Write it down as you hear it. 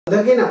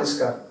అందరికీ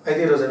నమస్కారం. అయితే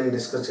ఈ రోజు నేను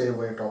డిస్కస్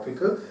చేయబోయే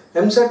టాపిక్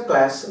ఎంసెట్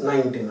క్లాస్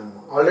 19 అమ్మ.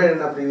 ఆల్రెడీ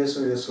నా ప్రీవియస్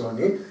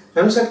వీడియోస్లోని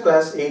ఎంసెట్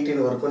క్లాస్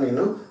 18 వరకు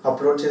నేను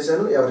అప్లోడ్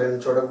చేశాను. ఎవరైనా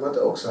చూడకపోతే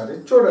ఒకసారి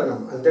చూడండి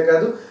అమ్మ.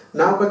 అంతేకాదు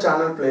నా ఒక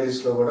ఛానల్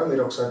ప్లేలిస్ట్లో కూడా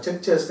మీరు ఒకసారి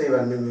చెక్ చేస్తే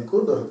ఇవన్నీ మీకు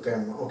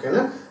దొరుకుతాయమ్మ.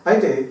 ఓకేనా?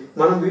 అయితే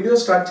మనం వీడియో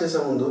స్టార్ట్ చేసే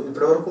ముందు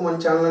ఇప్పటివరకు మన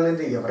ఛానల్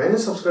అనేది ఎవరైనా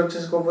సబ్స్క్రైబ్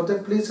చేసుకోకపోతే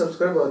ప్లీజ్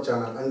సబ్స్క్రైబ్ అవర్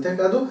ఛానల్.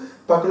 అంతేకాదు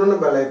పక్కనున్న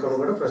బెల్ ఐకాన్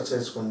కూడా ప్రెస్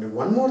చేసుకోండి.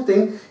 వన్ మోర్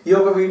థింగ్, ఈ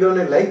యొక్క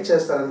వీడియోని లైక్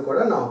చేస్తారని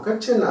కూడా నా ఒక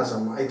చిన్న ఆశ.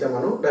 అయితే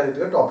మనం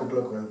డైరెక్ట్గా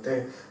టాపిక్లోకి వెళ్తే,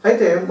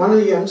 అయితే మనం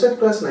ఈ ఎంసెట్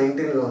క్లాస్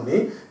 19లోని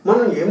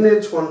మనం ఏం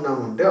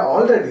నేర్చుకుంటున్నామంటే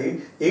already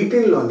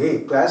 18లోని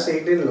class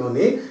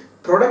 18లోని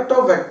product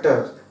of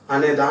vector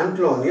అనే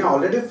దాంట్లోని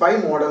ఆల్రెడీ 5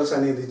 మోడల్స్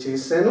అనేది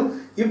చేశాను.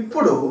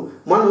 ఇప్పుడు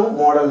మనం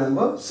మోడల్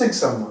నెంబర్ 6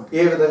 అమ్మ.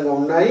 ఏ విధంగా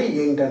ఉన్నాయి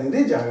ఏంటి అనేది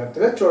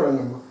జాగ్రత్తగా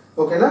చూడండి అమ్మ.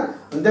 ఓకేనా?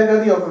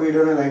 అంతేకాదు ఈ యొక్క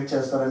వీడియోని లైక్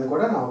చేస్తారని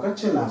కూడా నా ఒక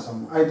చిన్న ఆశ.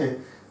 అయితే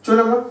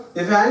చూడమ్మా,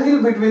 if angle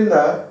between the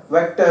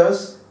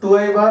vectors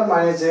 2i bar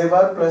minus j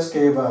bar plus k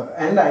bar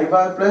and I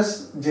bar plus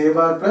j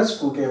bar plus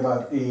 2k bar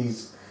is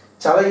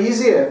చాలా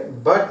ఈజీ.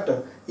 బట్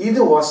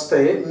ఇది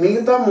వస్తే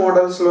మిగతా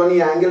మోడల్స్లోని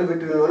యాంగిల్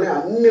బిట్వీన్లోని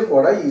అన్నీ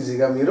కూడా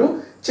ఈజీగా మీరు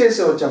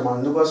చేసేవచ్చమ్మా.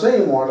 అందుకోసం ఈ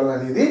మోడల్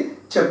అనేది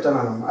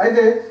చెప్తున్నానమ్మా.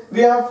 అయితే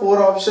we have 4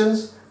 options: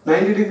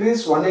 90 degrees,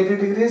 180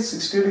 degrees,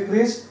 60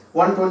 degrees,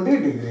 120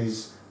 degrees.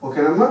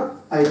 ఓకేనమ్మా?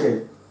 అయితే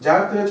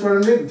జాగ్రత్తగా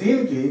చూడండి.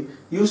 దీనికి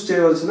యూజ్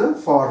చేయవలసిన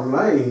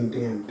ఫార్ములా ఏంటి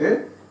అంటే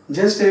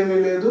జస్ట్ ఏమీ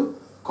లేదు,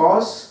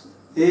 cos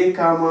a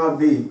comma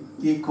b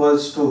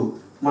equals to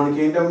మనకి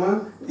ఏంటమ్మా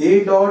a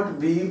dot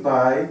b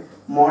by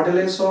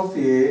models of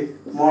a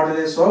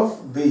models of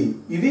b.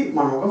 ఇది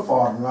మన ఒక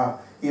ఫార్ములా.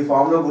 ఈ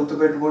ఫార్ములా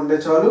గుర్తుపెట్టుకుంటే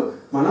చాలు,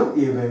 మనం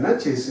ఏవైనా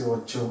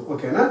చేసేవచ్చు.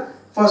 ఓకేనా?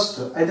 ఫస్ట్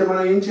అయితే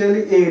మనం ఏం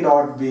చేయాలి, a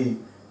డాట్ b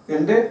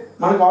అంటే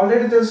మనకు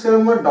ఆల్రెడీ తెలుసు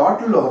కదమ్మా,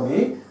 డాట్లోని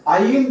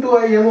i ఇంటూ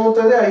i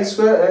ఏమవుతుంది, i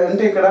స్క్వేర్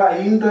అంటే ఇక్కడ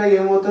i ఇంటూ i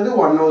ఏమవుతుంది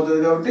 1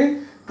 అవుతుంది. కాబట్టి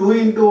 2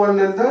 ఇంటూ 1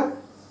 ఎంత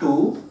 2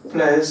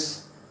 ప్లస్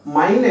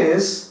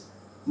మైనస్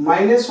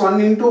 1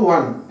 ఇంటూ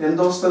 1 ఎంత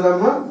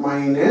వస్తుందమ్మా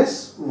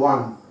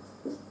 -1.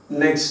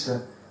 నెక్స్ట్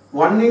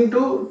 1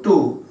 ఇంటూ 2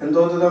 ఎంత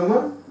అవుతుందమ్మా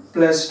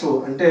 +2.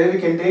 అంటే we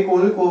can take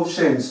only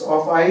coefficients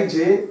of i, j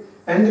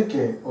and k.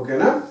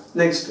 ఓకేనా?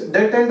 నెక్స్ట్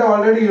డెట్ అంటే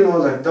already you know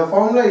that the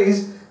formula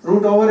is √a²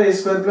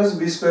 +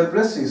 b² +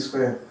 c².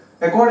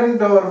 According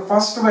to our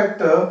first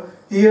vector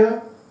here,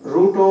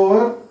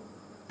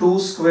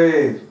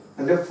 √2²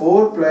 అంటే 4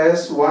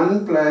 + 1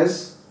 plus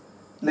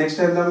next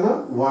ఎంతమ్మా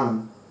 1.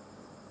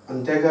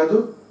 అంతేకాదు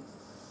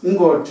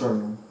ఇంకోటి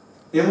చూడండి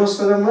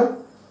ఏమొస్తుందమ్మా,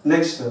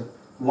 నెక్స్ట్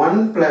 1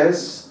 +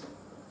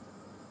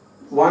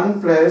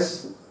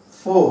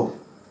 4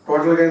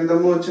 టోటల్గా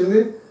ఎంతమ్మా వచ్చింది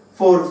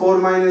 4 -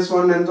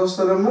 1 ఎంత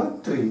వస్తుందమ్మా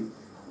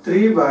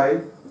 3 బై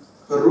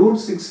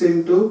 √6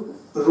 ఇంటూ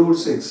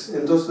 √6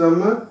 ఎంత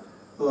వస్తుందమ్మా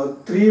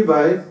 3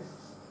 by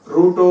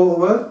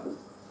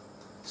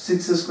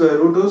 √6²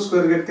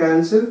 √2² get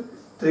cancel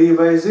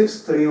 3/6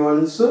 3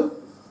 1s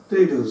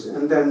 3 2s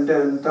ఎంత అంటే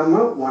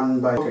ఎంతమ్మా 1/.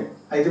 ఓకే,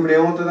 అయితే ఇప్పుడు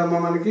ఏమవుతుందమ్మా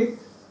మనకి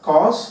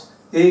cos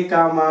a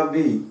comma b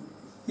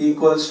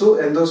equals to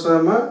ఎంత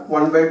వస్తుందమ్మా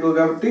 1/2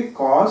 కాబట్టి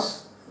cos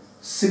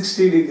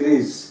 60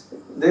 degrees.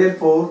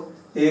 Therefore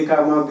a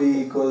comma b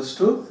equals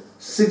to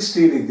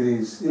 60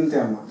 degrees. ఇంతే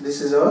అమ్మా. This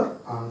is our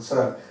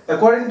answer.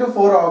 According to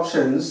 4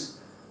 options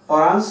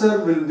our answer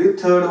will be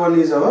third one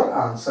is our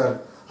answer.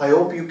 I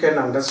hope you can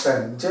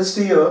understand. Just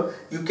here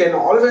you can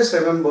always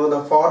remember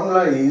the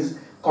formula is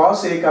cos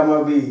a comma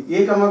b. A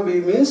comma b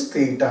means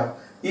theta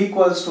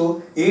equals to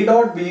a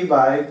dot b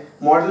by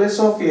modulus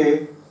of a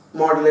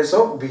modulus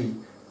of b.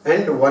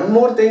 And one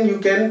more thing, you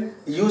can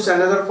use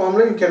another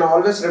formula. You can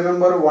always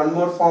remember one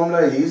more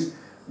formula is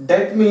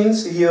that means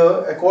here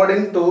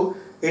according to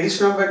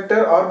addition of vector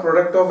or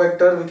product of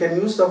vector we can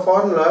use the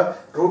formula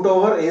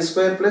 √a² +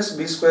 b²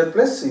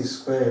 + c².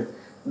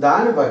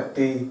 దాన్ని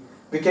బట్టి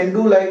we can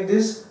do like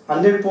this.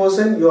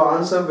 100% your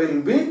answer will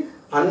be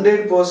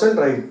 100%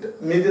 right.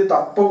 మీది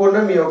తప్పకుండా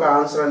మీ యొక్క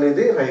answer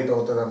అనేది right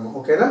అవుతుందమ్మా.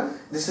 ఓకేనా?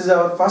 This is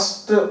our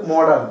first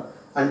model.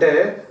 అంటే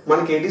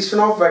మనకి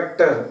edition of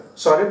vector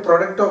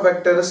product of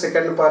vector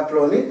second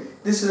పార్ట్లోని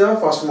this is our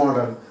first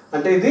model.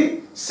 అంటే ఇది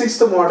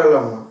 6th మోడల్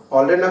అమ్మ.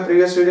 ఆల్రెడీ నా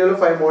ప్రీవియస్ వీడియోలో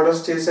 5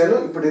 మోడల్స్ చేశాను.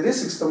 ఇప్పుడు ఇది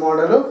 6th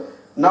మోడల్.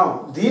 నా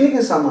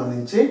దీనికి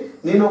సంబంధించి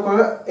నేను ఒక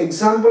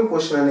ఎగ్జాంపుల్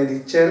క్వశ్చన్ అనేది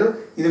ఇచ్చాను.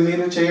 ఇది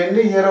మీరు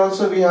చేయండి. Here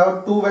also we have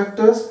 2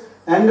 vectors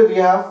and we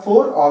have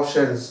 4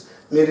 options.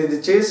 మీరు ఇది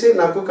చేసి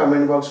నాకు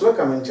కమెంట్ బాక్స్లో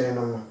కమెంట్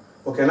చేయండి అమ్మా.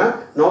 ఓకేనా?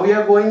 Now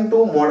we are going to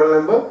model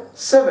number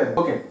 7.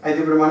 Okay, అయితే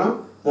ఇప్పుడు మనం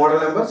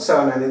మోడల్ నెంబర్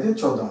 7 అనేది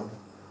చూద్దాం.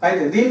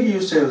 అయితే దీనికి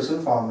యూజ్ చేయవలసిన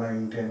ఫార్ములా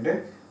ఏంటి అంటే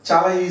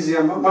చాలా ఈజీ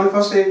అమ్మ. మనం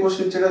ఫస్ట్ ఏ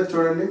క్వశ్చన్ ఇచ్చాడో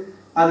చూడండి,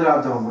 అది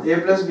రాద్దాం అమ్మ. a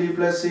 + b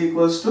 + c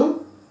equals to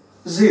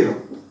 0.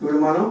 ఇప్పుడు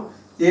మనం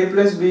a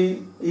 + b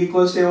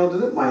ఈక్వల్స్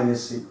ఏమవుతుంది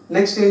 -c.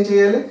 నెక్స్ట్ ఏం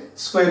చేయాలి,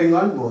 స్క్వేరింగ్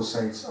ఆన్ బోత్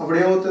సైడ్స్. అప్పుడు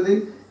ఏమవుతుంది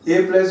a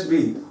 + b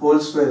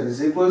whole square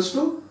is equals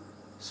to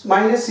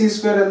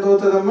 -c² ఎంత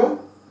అవుతుందమ్మా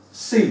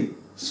c².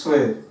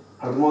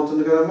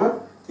 అర్థమవుతుంది కదమ్మా.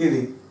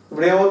 ఇది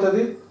ఇప్పుడు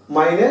ఏమవుతుంది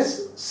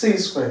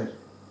 -c²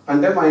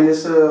 అంటే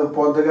మైనస్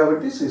పోద్ది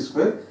కాబట్టి c².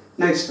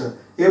 నెక్స్ట్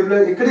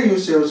ఇక్కడ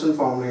యూజ్ చేయాల్సిన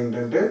ఫార్ములా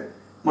ఏంటంటే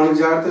మనకి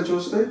జాగ్రత్త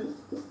చూస్తే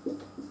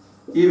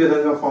ఈ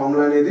విధంగా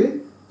ఫార్ములా అనేది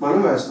మనం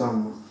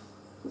వేస్తాము.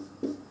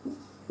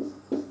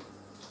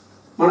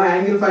 మనం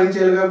యాంగిల్ ఫైండ్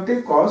చేయాలి కాబట్టి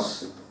cos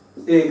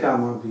a,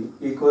 b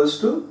equals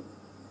to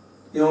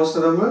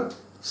ఏమొస్తుందమ్మా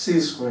c².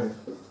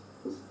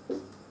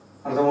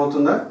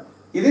 అర్థమవుతుందా?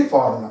 ఇది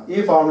ఫార్ములా. ఈ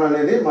ఫార్ములా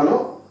అనేది మనం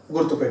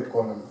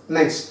గుర్తుపెట్టుకోవాలి.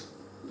 నెక్స్ట్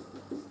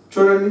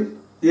చూడండి,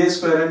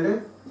 a² అంటే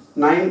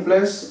 9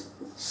 plus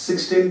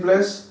 16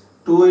 plus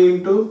 2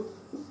 into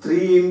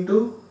 3 into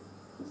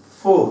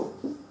 4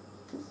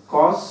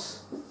 cos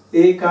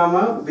a,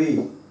 b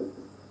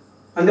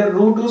అంటే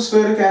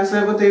 √2² క్యాన్సిల్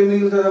అయిపోతే ఏం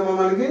మిగులుతుందమ్మా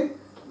మనకి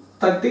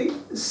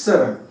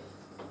 37.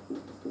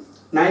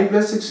 9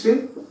 plus 16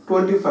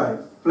 25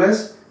 plus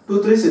 2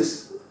 3 6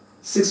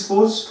 6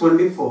 4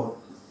 24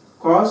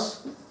 cos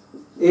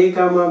a,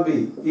 b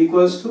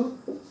equals to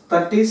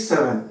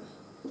 37.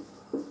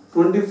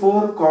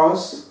 24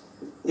 cos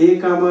a,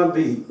 b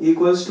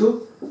equals to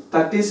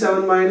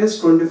 37 minus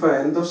 25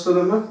 ఎంత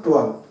వస్తుందమ్మా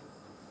 12.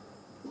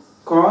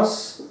 cos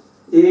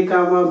a,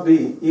 b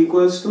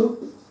equals to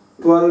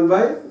 12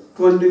 by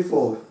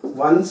 24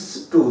 1s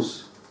 2s.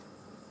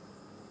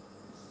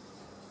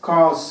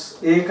 cos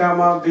a,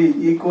 b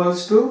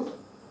equals to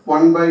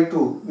 1 by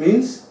 2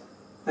 means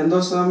ఎంత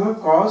వస్తుందమ్మా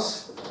cos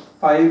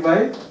pi by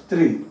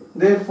 3.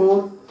 Therefore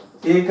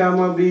a,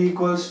 b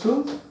equals to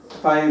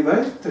pi by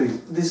 3.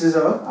 This is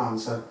our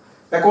answer.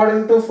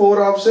 According to 4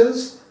 options,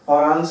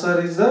 our answer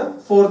is the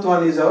fourth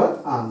one is our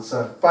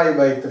answer, pi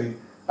by 3.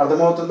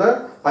 అర్థమవుతుందా?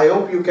 I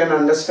hope you can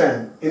understand.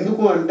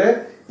 ఎందుకు అంటే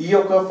ఈ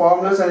యొక్క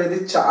formulas అనేది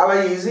చాలా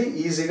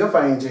ఈజీగా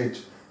find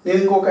చేయొచ్చు. నేను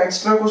ఇంకొక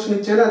ఎక్స్ట్రా క్వశ్చన్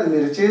ఇచ్చాను, అది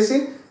మీరు చేసి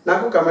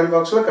నాకు కమెంట్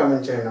బాక్స్లో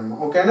కమెంట్ చేయండి అమ్మా.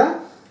 ఓకేనా?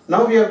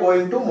 Now we are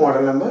going to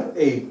model number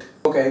 8.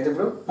 Okay, అయితే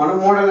ఇప్పుడు మనం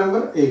మోడల్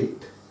నెంబర్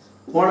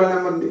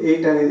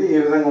 8 అనేది ఏ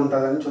విధంగా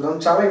ఉంటుందని చూద్దాం.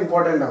 చాలా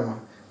ఇంపార్టెంట్ అమ్మా.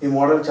 ఈ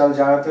మోడల్ చాలా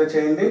జాగ్రత్తగా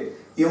చేయండి.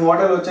 ఈ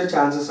మోడల్ వచ్చే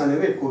ఛాన్సెస్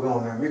అనేవి ఎక్కువగా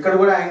ఉన్నాయి. ఇక్కడ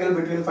కూడా యాంగిల్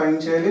బిట్వీన్ ఫైండ్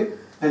చేయాలి.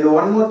 అండ్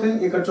వన్ మోర్ థింగ్,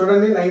 ఇక్కడ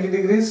చూడండి 90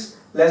 degrees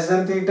less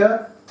than theta,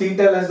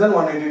 theta less than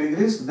 180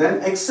 degrees, then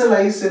x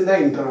lies in the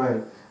interval.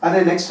 అదే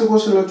నెక్స్ట్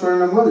క్వశ్చన్ లో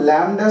చూడండి,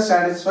 లాంబ్డా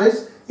సాటిస్ఫైస్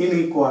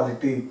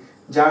ఇన్ఈక్వాలిటీ.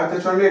 జాగ్రత్త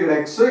చూడండి, ఇక్కడ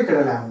x ఇక్కడ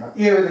లాంబ్డా.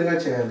 ఏ విధంగా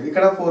చేయాలి?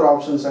 ఇక్కడ 4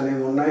 ఆప్షన్స్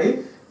అనేవి ఉన్నాయి.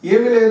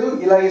 ఏమీ లేదు,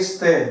 ఇలా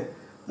ఇస్తే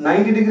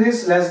 90 degrees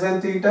less than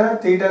theta,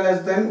 theta less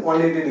than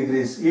 180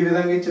 degrees ఈ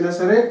విధంగా ఇచ్చినా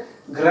సరే,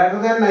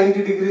 గ్రేటర్ దాన్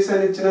 90 degrees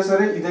అని ఇచ్చినా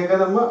సరే ఇదే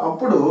కదమ్మా.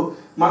 అప్పుడు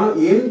మనం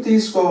ఏం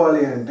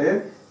తీసుకోవాలి అంటే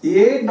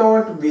a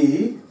dot b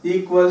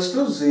equals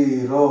to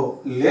 0,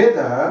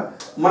 లేదా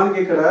మనకి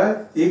ఇక్కడ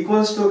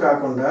ఈక్వల్స్ టు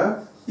కాకుండా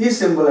ఈ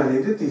సింబల్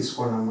అనేది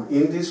తీసుకోండి.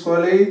 ఏం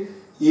తీసుకోవాలి?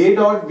 a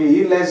dot b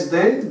less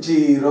than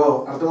 0.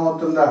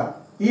 అర్థమవుతుందా?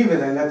 ఈ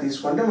విధంగా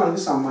తీసుకుంటే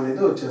మనకి సమ్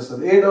అనేది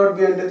వచ్చేస్తుంది. a డాట్ b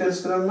అంటే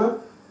తెలుసు కదమ్మా,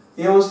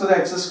 ఏమొస్తుంది?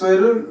 x²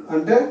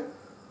 అంటే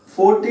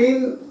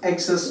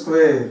 14x²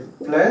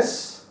 ప్లస్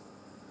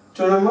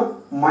చూడమ్మా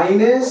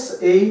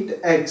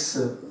 -8x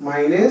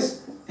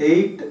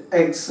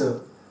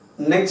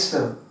next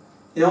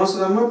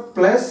ఏమొస్తుందమ్మా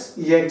plus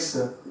x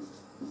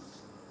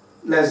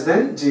less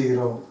than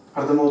 0.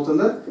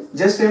 అర్థమవుతుందా?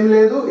 జస్ట్ ఏం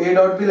లేదు, a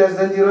dot b less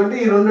than 0 అంటే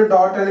ఈ రెండు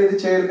డాట్ అనేది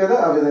చేయాలి కదా,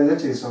 ఆ విధంగా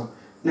చేసాం.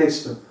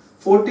 Next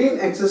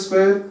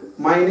 14x²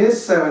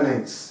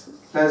 -7x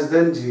less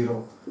than 0.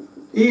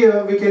 Here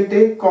we can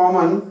take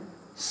common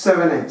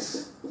 7x.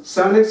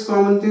 7x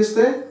common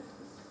తీస్తే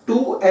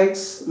 2x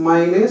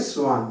minus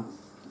 1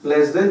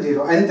 less than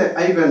 0. అంతే,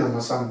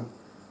 అయిపోయిందమ్మా సమ్.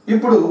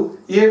 ఇప్పుడు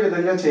ఏ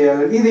విధంగా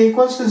చేయాలి? ఇది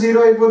ఈక్వల్స్ టు 0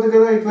 అయిపోతుంది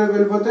కదా, ఇటువైపు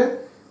వెళ్ళిపోతే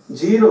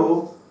 0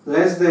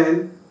 లెస్ దెన్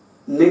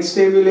నెక్స్ట్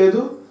ఏమీ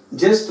లేదు,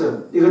 జస్ట్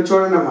ఇక్కడ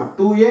చూడండి అమ్మా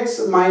 2x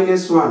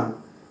minus 1,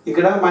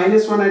 ఇక్కడ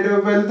 -1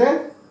 ఇటువైపు వెళ్తే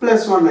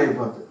 +1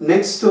 అయిపోతుంది.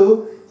 నెక్స్ట్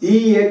ఈ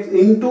x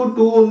ఇంటూ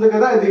 2 ఉంది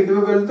కదా, అది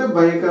ఇటువైపు వెళ్తే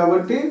బై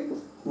కాబట్టి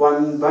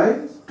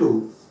 1/2.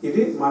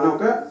 ఇది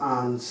మనొక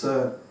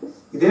ఆన్సర్.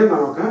 ఇదే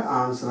మనొక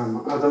ఆన్సర్ అమ్మ.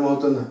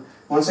 అర్థమవుతుందా?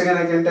 Once again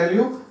I can tell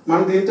you,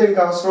 మనం దీంతో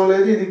ఇంకా అవసరం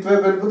లేదు. ఇది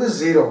ఇటువైపు వెళ్ళిపోతే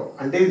 0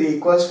 అంటే ఇది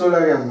ఈక్వల్స్ టు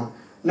లాగే అమ్మ.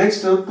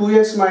 నెక్స్ట్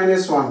 2x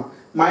minus 1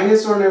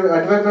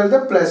 అటువైపు వెళ్తే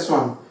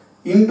 +1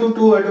 ఇంటూ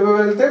 2 అటువైపు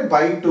వెళ్తే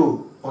 /2.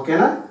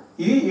 ఓకేనా?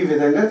 ఈ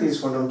విధంగా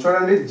తీసుకుంటాం.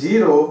 చూడండి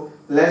 0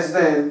 less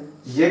than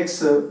x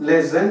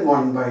less than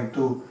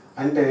 1/2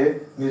 అంటే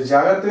మీరు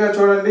జాగ్రత్తగా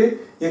చూడండి,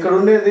 ఇక్కడ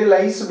ఉండేది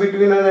లైస్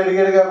బిట్వీన్ అని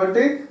అడిగాడు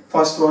కాబట్టి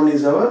first one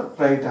is our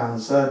right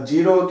answer.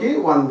 0కి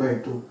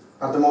 1/2.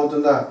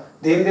 అర్థమవుతుందా?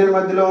 దేని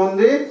మధ్యలో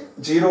ఉంది?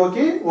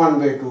 0కి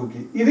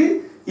 1/2కి. ఇది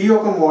ఈ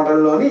యొక్క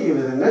మోడల్లోని ఈ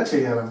విధంగా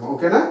చేయాలమ్మా.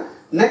 ఓకేనా?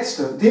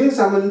 నెక్స్ట్ దీనికి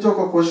సంబంధించి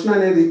ఒక క్వశ్చన్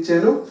అనేది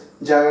ఇచ్చాను,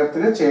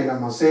 జాగ్రత్తగా చేయండి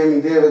అమ్మా. సేమ్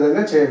ఇదే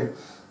విధంగా చేయండి.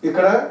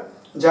 ఇక్కడ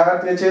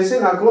జాగ్రత్తగా చేసి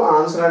నాకు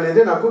ఆన్సర్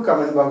అనేది నాకు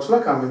కమెంట్ బాక్స్లో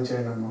కామెంట్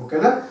చేయండి అమ్మా.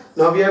 ఓకేనా?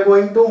 Now we are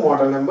going to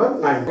model number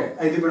 9.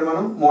 అయితే ఇప్పుడు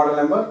మనం మోడల్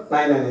నెంబర్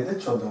 9 అనేది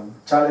చూద్దాం.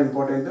 చాలా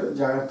ఇంపార్టెంట్,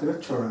 జాగ్రత్తగా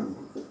చూడండి.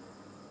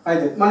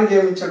 అయితే మనకి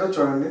ఏమి ఇచ్చాడో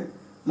చూడండి.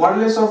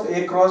 Models of a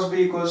cross b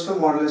equals to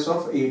models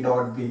of a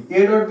dot b. a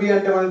dot b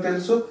అంటే మనకు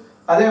తెలుసు.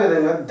 అదే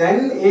విధంగా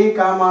then a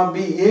comma b.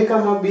 a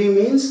comma b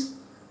means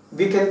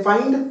we can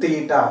find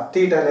theta.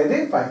 theta అనేది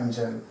ఫైండ్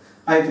చేయాలి.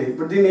 అయితే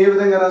ఇప్పుడు దీన్ని ఏ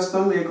విధంగా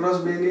రాస్తాం? a cross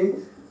b ని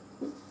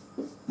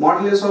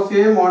models of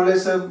a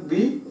models of b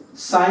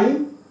sin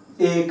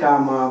a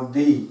comma b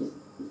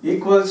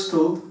equals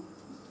to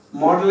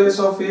modulus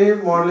of A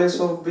modulus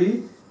of B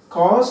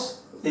cos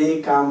A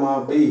comma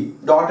B.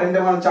 Dot అంటే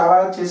మనం చాలా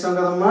చేసాం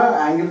కదమ్మా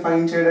యాంగిల్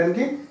ఫైండ్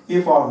చేయడానికి ఈ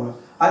ఫార్ములా.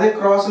 అదే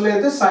క్రాస్లో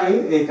అయితే సైన్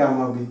ఏ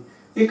కామా బి.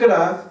 ఇక్కడ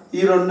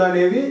ఈ రెండు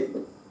అనేవి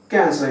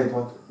క్యాన్సిల్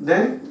అయిపోతుంది.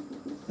 దెన్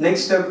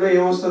నెక్స్ట్ స్టెప్లో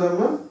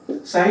ఏమొస్తుందమ్మా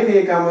sign A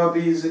comma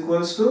B is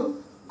equals to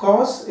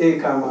cos A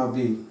comma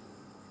B.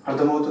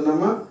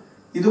 అర్థమవుతుందమ్మా?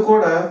 ఇది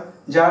కూడా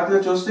జాగ్రత్తగా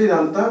చూస్తే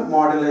ఇదంతా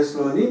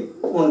మోడ్యులస్లోని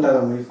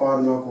ఉంటుందమ్మా ఈ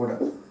ఫార్ములా కూడా.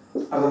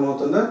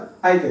 అర్థమవుతుందా?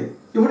 అయితే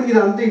ఇప్పుడు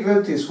ఇదంతా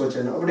ఇటువైపు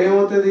తీసుకొచ్చాను. అప్పుడు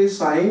ఏమవుతుంది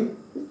sign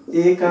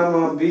A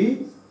comma B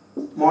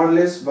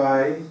modulus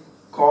by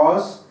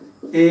cos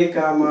A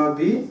comma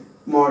B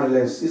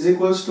modulus is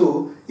equals to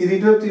ఇది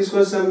ఇటువైపు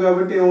తీసుకొచ్చాం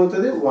కాబట్టి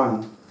ఏమవుతుంది 1.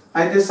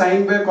 అయితే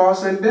సైన్ బై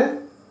కాస్ అంటే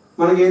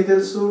మనకి ఏం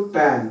తెలుసు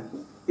tan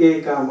A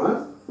comma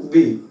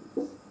B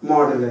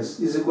modulus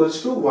is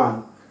equals to 1.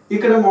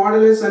 ఇక్కడ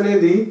మోడ్యులస్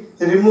అనేది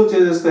రిమూవ్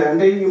చేసేస్తాయి.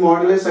 అంటే ఈ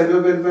మోడ్యులస్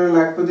అటువైపు వెళ్ళిపోయినా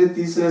లేకపోతే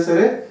తీసినా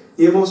సరే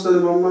ఏమొస్తుంది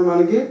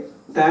మనకి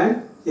tan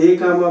A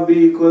comma B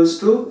equals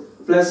to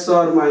plus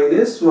are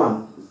minus 1.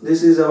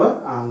 This is our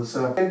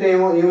answer. అంటే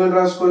ఏమని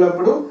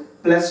రాసుకోవాలప్పుడు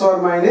ప్లస్ ఆర్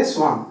మైనస్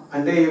 1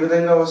 అంటే ఏ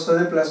విధంగా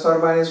వస్తుంది ప్లస్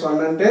ఆర్ మైనస్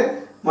 1 అంటే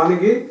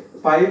మనకి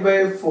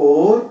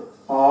π/4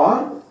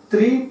 ఆర్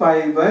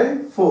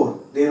 3π/4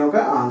 దీని ఒక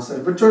ఆన్సర్.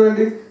 ఇప్పుడు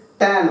చూడండి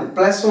tan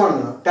 +1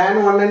 tan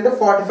 1 అంటే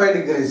 45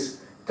 degrees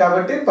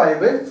కాబట్టి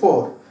π/4.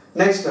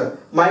 నెక్స్ట్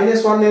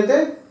 -1 అయితే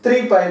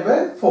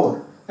 3π/4.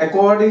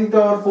 According to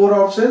our 4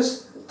 options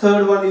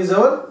third one is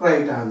our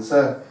right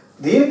answer.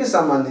 దీనికి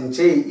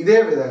సంబంధించి ఇదే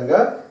విధంగా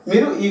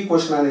మీరు ఈ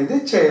క్వశ్చన్ అనేది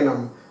చేయడం.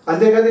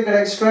 అంతేకాదు ఇక్కడ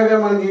ఎక్స్ట్రాగా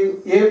మనకి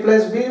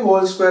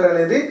a+b²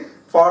 అనేది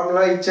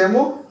ఫార్ములా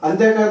ఇచ్చాము.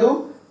 అంతేకాదు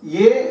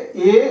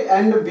ఏ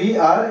and B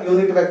are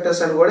unit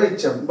vectors అని కూడా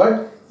ఇచ్చాము. బట్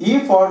ఈ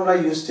ఫార్ములా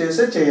యూస్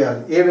చేసే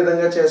చేయాలి. ఏ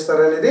విధంగా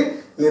చేస్తారు అనేది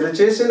మీరు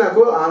చేసి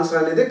నాకు ఆన్సర్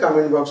అనేది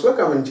కమెంట్ బాక్స్లో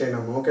కమెంట్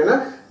చేయడం. ఓకేనా?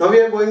 Now we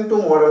are going to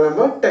model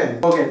number 10.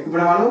 Okay,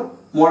 ఇప్పుడు మనం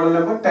మోడల్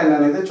నెంబర్ 10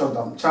 అనేది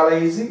చూద్దాం. చాలా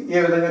ఈజీ. ఏ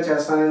విధంగా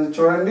చేస్తానని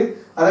చూడండి.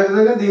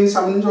 అదేవిధంగా దీనికి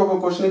సంబంధించి ఒక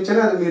క్వశ్చన్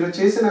ఇచ్చాను, అది మీరు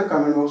చేసి నాకు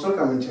కమెంట్ బాక్స్లో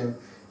కమెంట్ చేయండి.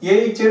 ఏ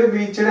ఇచ్చాడు, బి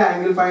ఇచ్చాడు,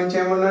 యాంగిల్ ఫైండ్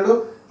చేయమన్నాడు.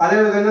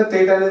 అదేవిధంగా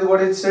థీటా అనేది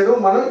కూడా ఇచ్చాడు.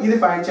 మనం ఇది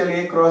ఫైండ్ చేయాలి,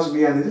 ఏ క్రాస్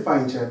బి అనేది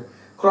ఫైండ్ చేయాలి.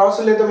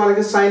 క్రాస్లో అయితే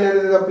మనకి సైన్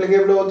అనేది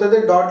అప్లికేబుల్ అవుతుంది,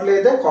 డాట్లో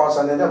అయితే కాస్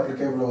అనేది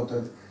అప్లికేబుల్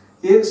అవుతుంది.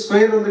 ఏ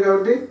స్క్వేర్ ఉంది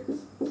కాబట్టి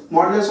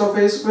modulus of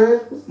a²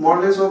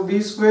 modulus of b²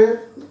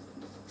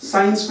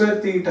 sine square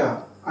theta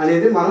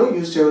అనేది మనం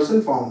యూజ్ చేయవలసిన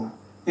ఫార్ములా.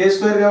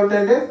 a² కాబట్టి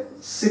అంటే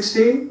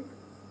 16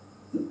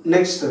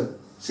 నెక్స్ట్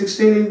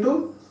 16 ఇంటూ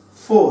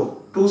 4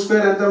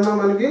 2² ఎంత ఉన్నా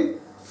మనకి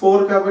 4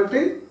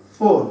 కాబట్టి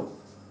 4.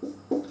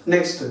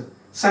 నెక్స్ట్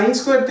సైన్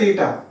స్క్వేర్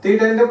థీటా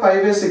అంటే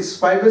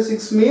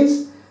π/6 మీన్స్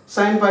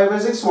sin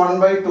π/6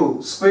 1/2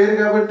 స్క్వేర్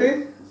కాబట్టి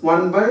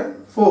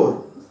 1/4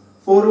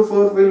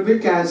 4 will be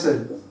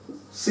cancelled.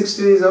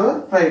 16 is our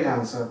right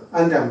answer.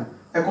 And then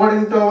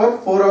according to our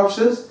 4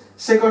 options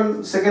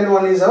second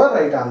one is our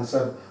right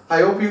answer.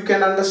 I hope you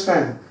can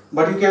understand,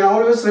 but you can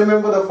always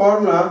remember the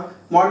formula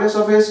modulus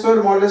of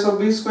a² modulus of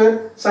b²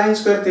 sin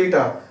square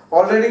theta.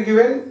 Already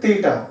given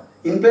theta.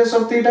 In place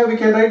of theta we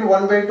can write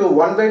 1/2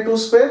 1/2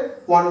 square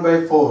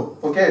 1/4.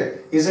 Okay,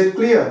 is it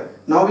clear?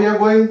 Now we are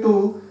going to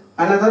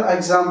another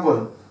example.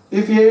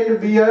 If a and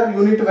b are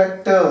unit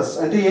vectors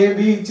అంటే a b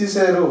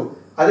ఇచ్చేసారు,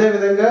 అదే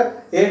విధంగా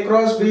a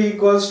cross b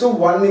equals to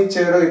 1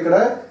 ఇచ్చారు. ఇక్కడ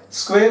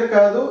square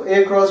కాదు a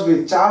cross b.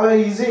 చాలా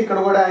easy. ఇక్కడ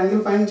కూడా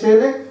యాంగిల్ ఫైండ్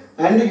చేయాలి.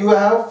 అండ్ యూ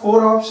హ్యావ్ 4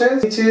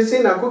 ఆప్షన్స్ ఇచ్చేసి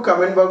నాకు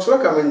కమెంట్ బాక్స్లో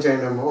కమెంట్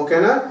చేయండి అమ్మా.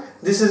 ఓకేనా?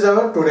 This is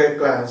our today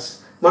class.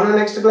 మన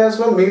నెక్స్ట్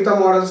క్లాస్లో మిగతా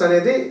మోడల్స్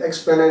అనేది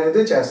ఎక్స్ప్లెయిన్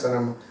అనేది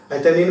చేస్తానమ్మా.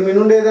 అయితే నేను మీ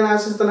నుండి ఏదైనా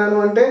ఆశిస్తున్నాను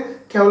అంటే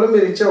కేవలం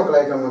మీరు ఇచ్చే ఒక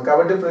లైక్ అమ్మా.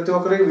 కాబట్టి ప్రతి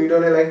ఒక్కరు ఈ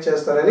వీడియోని లైక్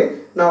చేస్తారని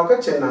నా ఒక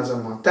చిన్న ఆశ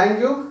అమ్మా.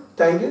 Thank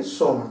you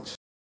so much.